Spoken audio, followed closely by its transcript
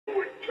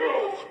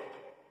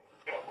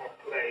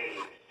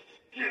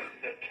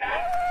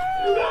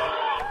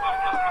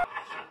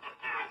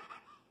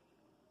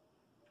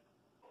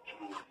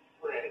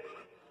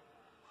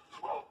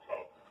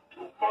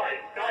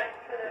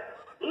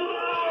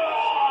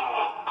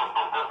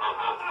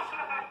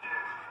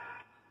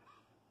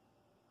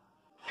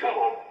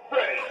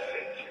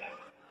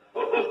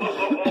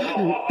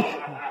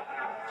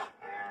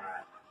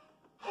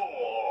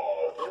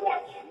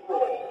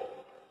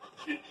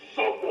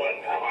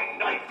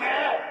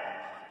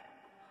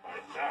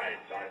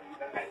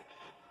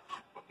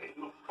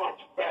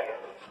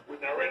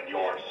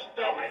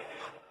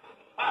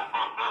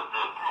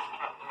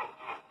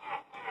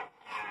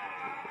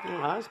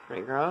that was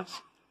pretty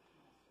gross.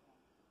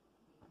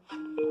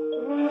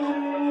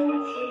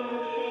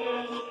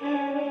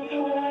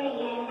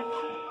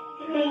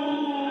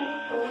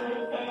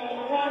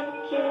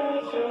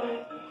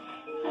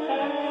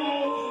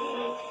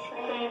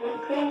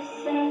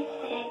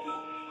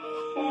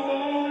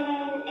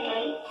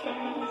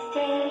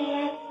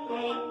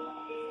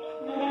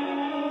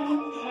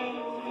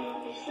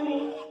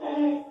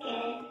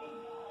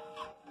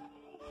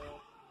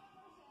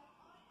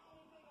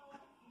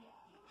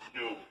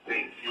 You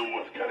think you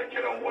was gonna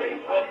get away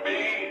from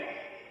me?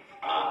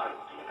 I'm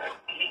gonna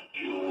eat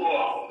you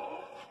all.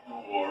 You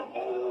are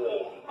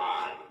all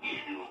my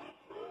children.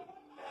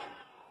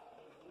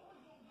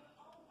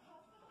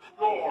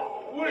 Your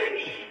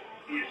wish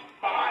is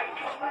my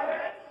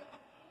command.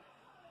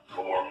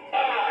 You're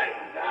mine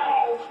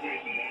now,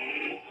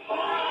 Piggy.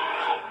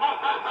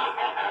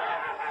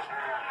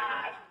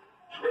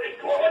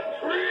 Trick or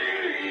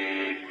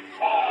treat!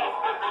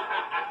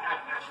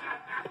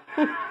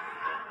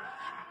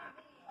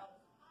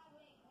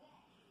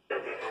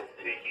 Little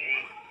Piggy,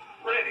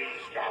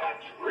 Freddy's got a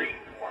treat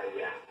for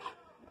you.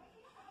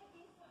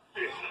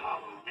 This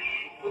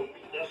Halloween will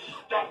be the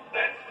stuff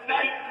that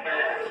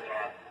nightmares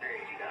are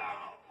made of.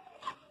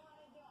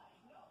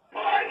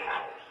 My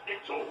house,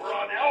 it's over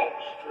on Elm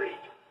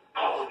Street.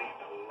 I'll leave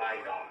the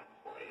light on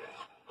for you.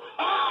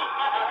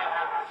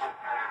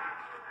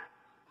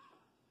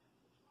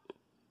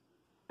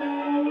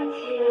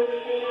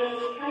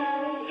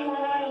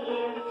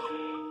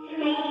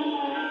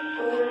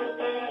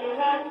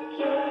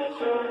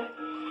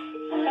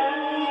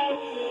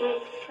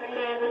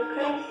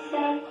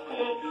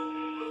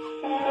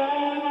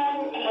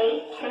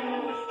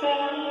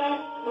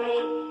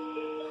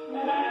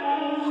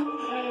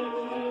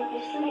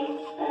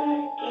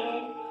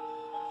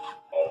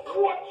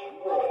 What's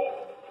wrong?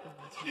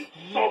 Did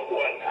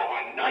someone have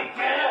a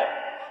nightmare?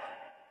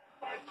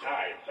 My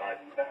knives are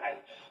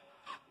nice,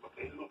 but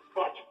they look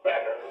much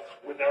better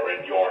when they're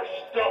in your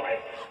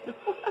stomach.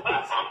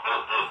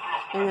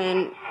 And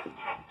then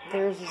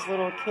there's these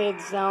little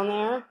kids down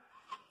there.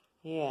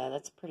 Yeah,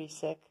 that's pretty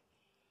sick.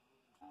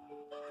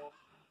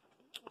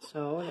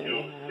 So there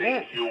you have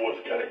it. You was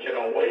gonna get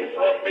away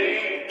from me?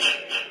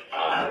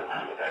 I'm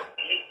gonna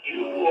eat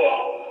you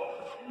all.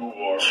 You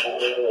are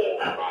all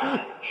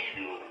my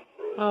children.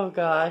 Oh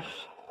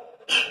gosh.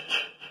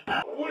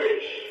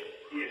 Wish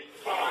is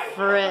my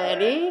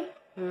Freddy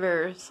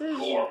versus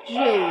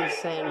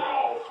Jason.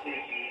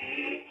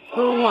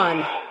 Who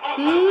won?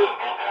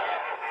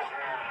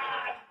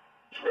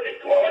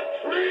 Trick or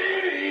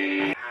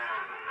treat!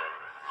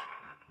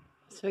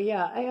 So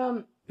yeah,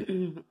 I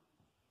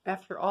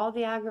after all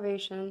the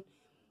aggravation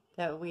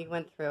that we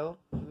went through,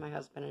 my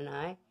husband and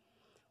I,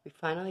 we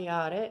finally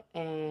got it,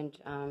 and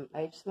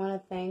I just want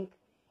to thank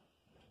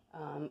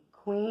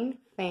Queen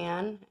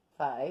Fan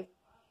 5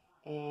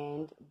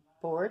 and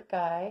Bored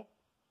Guy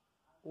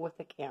with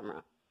a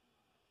camera.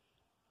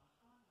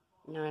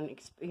 And,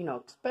 you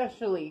know,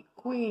 especially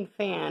Queen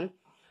Fan.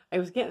 I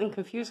was getting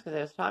confused because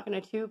I was talking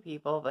to two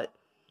people, but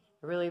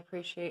I really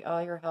appreciate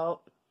all your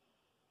help.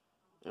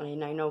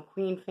 And I know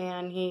Queen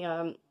Fan, he,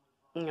 you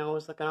know,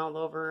 was looking all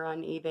over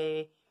on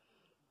eBay,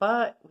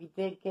 but we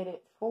did get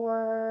it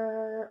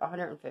for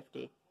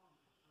 $150.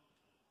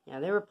 Yeah,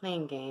 they were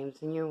playing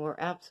games, and you were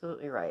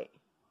absolutely right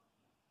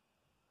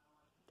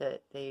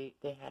that they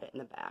had it in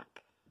the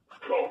back.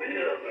 Come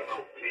here,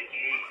 little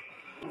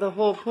piggy. The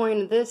whole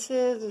point of this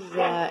is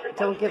that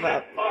don't give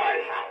up. My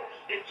house,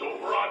 it's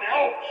over on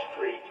Elm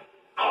Street.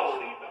 I'll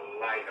leave the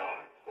light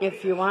on.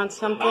 If you want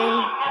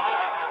something,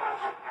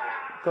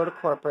 go to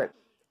corporate,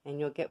 and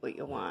you'll get what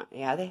you want.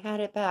 Yeah, they had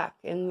it back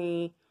in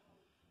the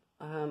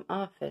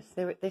office.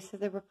 They said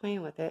they were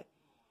playing with it.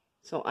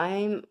 So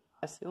I'm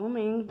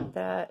assuming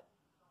that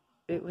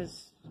it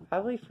was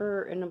probably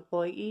for an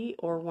employee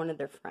or one of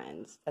their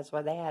friends. That's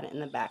why they had it in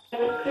the back. He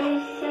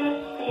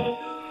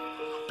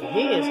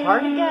is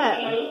hard to get.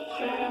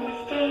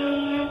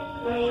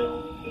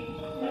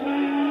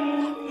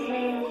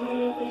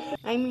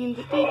 I mean,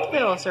 the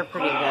details are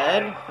pretty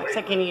good. Looks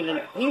like he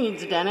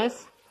needs a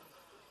dentist.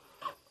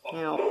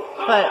 You know,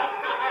 but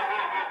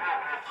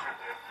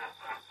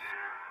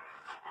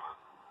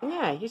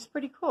yeah, he's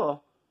pretty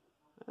cool.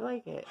 I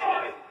like it.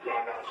 I'm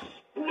gonna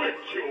split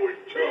you in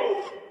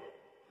two.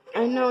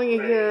 I know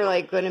you hear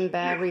like good and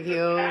bad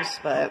reviews,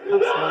 but so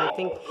I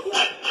think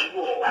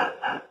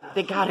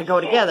they gotta go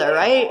together,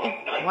 right?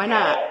 Why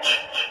not?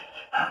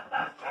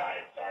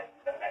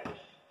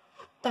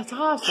 That's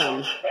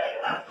awesome.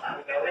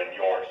 They're in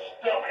your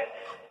stomach.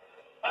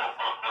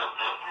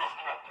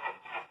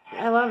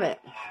 I love it.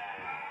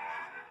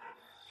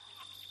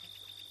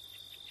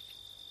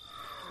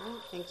 Well,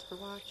 thanks for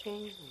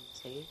watching and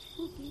stay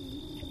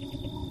spooky.